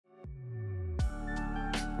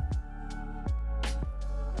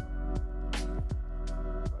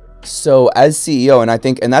So as CEO, and I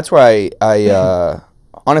think, and that's where I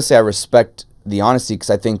honestly I respect the honesty, because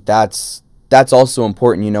I think that's also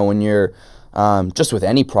important. You know, when you're just with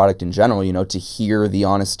any product in general, you know, to hear the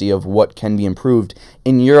honesty of what can be improved.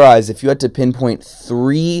 In your eyes, if you had to pinpoint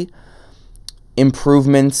 3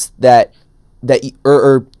 improvements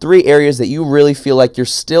or 3 areas that you really feel like you're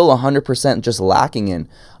still 100% just lacking in,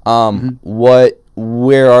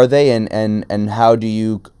 where are they, and how do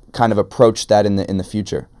you kind of approach that in the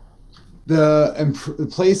future? The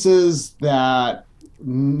places that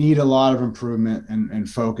need a lot of improvement and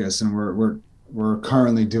focus, and we're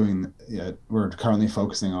currently doing it, we're currently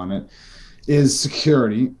focusing on it, is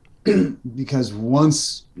security. Because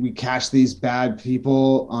once we catch these bad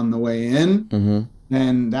people on the way in,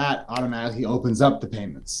 then that automatically opens up the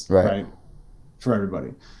payments, right, for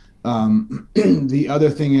everybody. The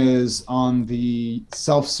other thing is on the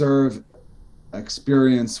self-serve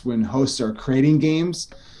experience when hosts are creating games,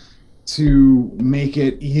 to make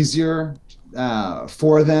it easier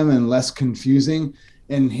for them and less confusing.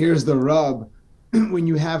 And here's the rub. When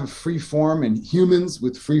you have a free form and humans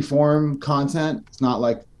with free form content, it's not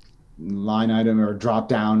like line item or drop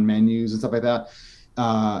down menus and stuff like that.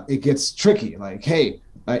 It gets tricky. Like, hey,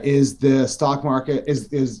 is the stock market,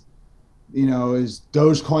 is Dogecoin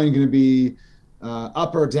going to be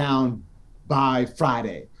up or down by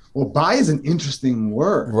Friday? Well, buy is an interesting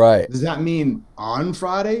word. Right. Does that mean on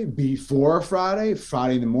Friday, before Friday,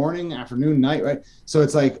 Friday in the morning, afternoon, night, right? So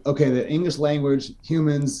it's like, okay, the English language,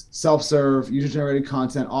 humans, self-serve, user-generated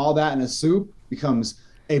content, all that in a soup becomes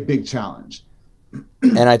a big challenge.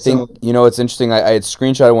 And I think, you know, it's interesting. I had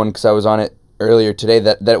screenshotted one because I was on it earlier today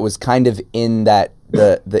that it was kind of in that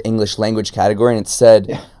the English language category, and it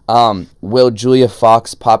said, will Julia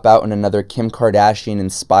Fox pop out in another Kim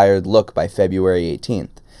Kardashian-inspired look by February 18th?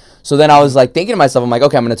 So then I was like thinking to myself, I'm like,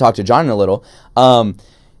 okay, I'm going to talk to John in a little.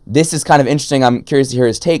 This is kind of interesting. I'm curious to hear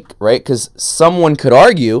his take, right? Because someone could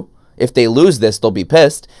argue, if they lose this, they'll be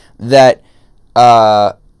pissed, that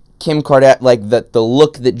Kim Kardashian, like that the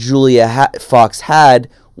look that Julia Fox had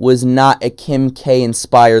was not a Kim K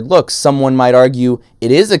inspired look. Someone might argue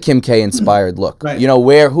it is a Kim K inspired look. Right. You know,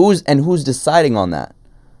 who's deciding on that?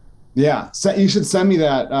 Yeah, so you should send me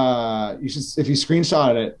that. You should, if you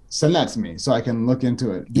screenshotted it, send that to me so I can look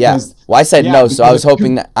into it. Because, yeah. Well, I said no, so I was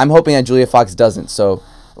hoping that Julia Fox doesn't. So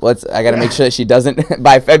I got to make sure that she doesn't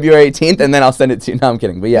by February 18th, and then I'll send it to you. No, I'm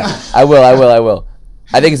kidding. But yeah, I will.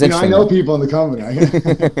 I think it's interesting. I know people in the company.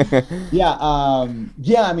 Yeah.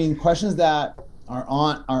 I mean, questions that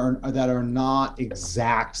are not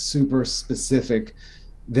exact, super specific,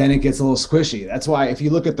 then it gets a little squishy. That's why if you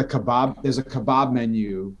look at the kebab, there's a kebab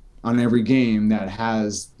menu on every game that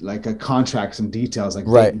has like a contract, some details like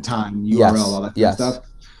date and time, URL, all that kind of stuff.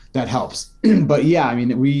 That helps. But yeah, I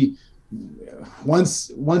mean,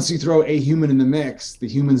 once you throw a human in the mix, the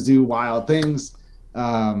humans do wild things.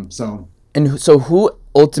 So who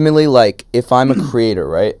ultimately, like, if I'm a creator,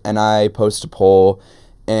 right, and I post a poll,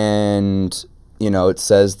 and you know it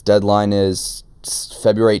says the deadline is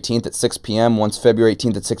February 18th at 6 p.m. Once February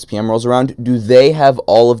 18th at 6 p.m. rolls around, do they have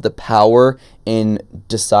all of the power in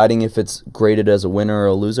deciding if it's graded as a winner or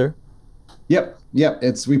a loser? Yep.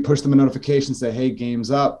 We push them a notification, say, hey, game's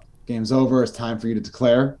up, game's over, it's time for you to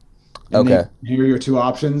declare. And here are your 2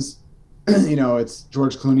 options. You know, it's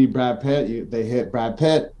George Clooney, Brad Pitt. They hit Brad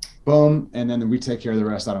Pitt, boom, and then we take care of the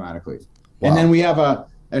rest automatically. Wow. And then we have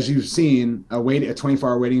as you've seen, a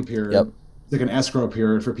 24-hour waiting period. Yep. Like an escrow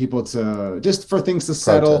period for people to, just for things to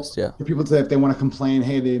settle. For people to, if they want to complain,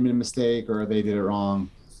 hey, they made a mistake or they did it wrong,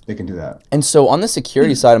 they can do that. And so on the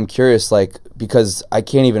security side, I'm curious, like, because I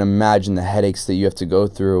can't even imagine the headaches that you have to go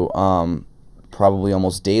through probably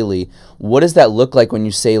almost daily. What does that look like when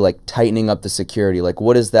you say, like, tightening up the security? Like,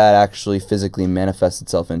 what does that actually physically manifest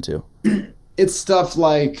itself into? It's stuff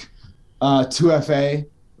like 2FA,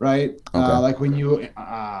 right? Okay. Like when you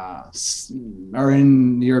are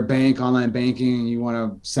in your bank, online banking, and you want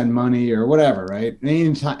to send money or whatever, right?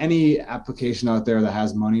 Any application out there that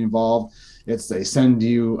has money involved, they send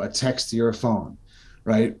you a text to your phone,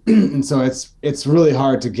 right? And so it's really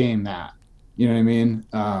hard to game that. You know what I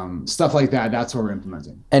mean? Stuff like that. That's what we're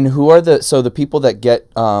implementing. And who are the people that get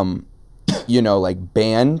you know, like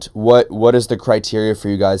banned? What is the criteria for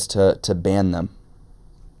you guys to ban them?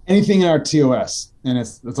 Anything in our TOS, and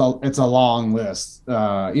it's a long list. You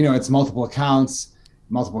know, it's multiple accounts,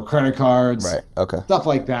 multiple credit cards, right? Okay, stuff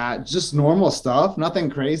like that. Just normal stuff, nothing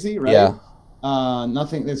crazy, right? Yeah.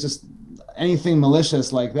 Nothing. It's just anything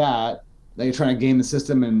malicious like that. That you're trying to game the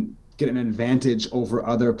system and get an advantage over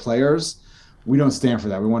other players. we don't stand for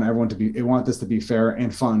that. We want everyone to be. We want this to be fair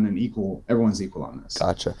and fun and equal. Everyone's equal on this.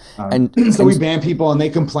 Gotcha. So we ban people, and they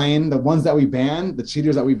complain. The ones that we ban, the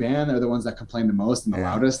cheaters that we ban, are the ones that complain the most and the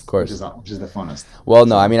loudest. Of course, which is the funnest. Well,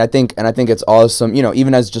 no, I mean, I think it's awesome. You know,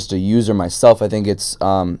 even as just a user myself, I think it's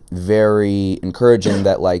very encouraging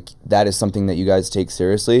that like that is something that you guys take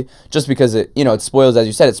seriously. Just because it, you know, it spoils, as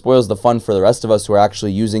you said, it spoils the fun for the rest of us who are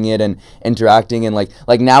actually using it and interacting. And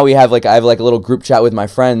like now we have I have like a little group chat with my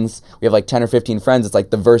friends. We have like 10 or 15 friends. It's like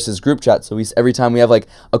the Versus group chat. So every time we have like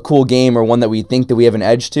a cool game or one that we think that we have an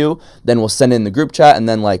edge to, then we'll send it in the group chat, and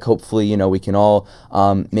then like hopefully, you know, we can all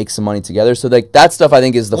make some money together. So like that stuff I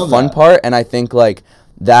think is the fun part, and I think like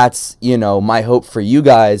that's, you know, my hope for you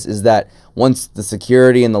guys is that once the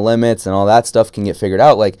security and the limits and all that stuff can get figured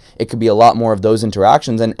out, like it could be a lot more of those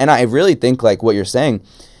interactions. And I really think like what you're saying,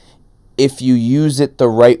 if you use it the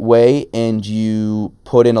right way and you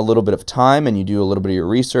put in a little bit of time and you do a little bit of your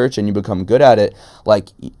research and you become good at it, like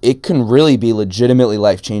it can really be legitimately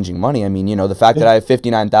life-changing money. I mean, you know, the fact that I have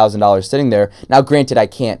 $59,000 sitting there, now granted I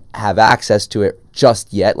can't have access to it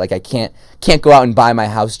just yet, like I can't go out and buy my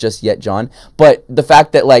house just yet, John, but the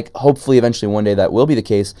fact that like hopefully eventually one day that will be the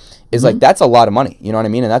case is like that's a lot of money, you know what I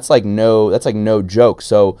mean? And that's like no joke.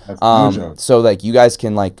 So no joke. So like you guys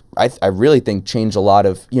can like I really think change a lot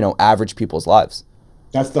of, you know, average people's lives.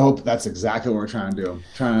 That's the hope. That's exactly what we're trying to do.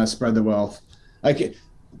 Trying to spread the wealth. Like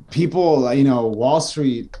people, you know, Wall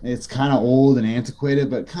Street, it's kind of old and antiquated,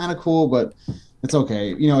 but kind of cool, but it's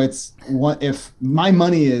okay. You know, it's what if my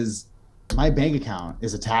bank account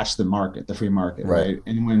is attached to the market, the free market, right?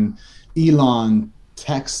 And when Elon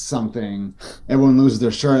texts something, everyone loses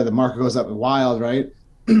their shirt, the market goes up wild, right?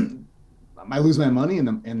 I lose my money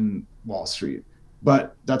in Wall Street.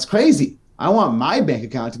 But that's crazy. I want my bank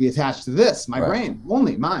account to be attached to this, my brain,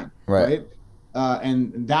 only mine, right?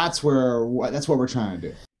 And that's what we're trying to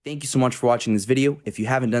do. Thank you so much for watching this video. If you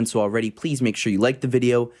haven't done so already, please make sure you like the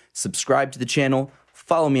video, subscribe to the channel,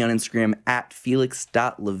 follow me on Instagram at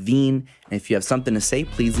felix.levine, and if you have something to say,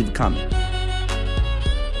 please leave a comment.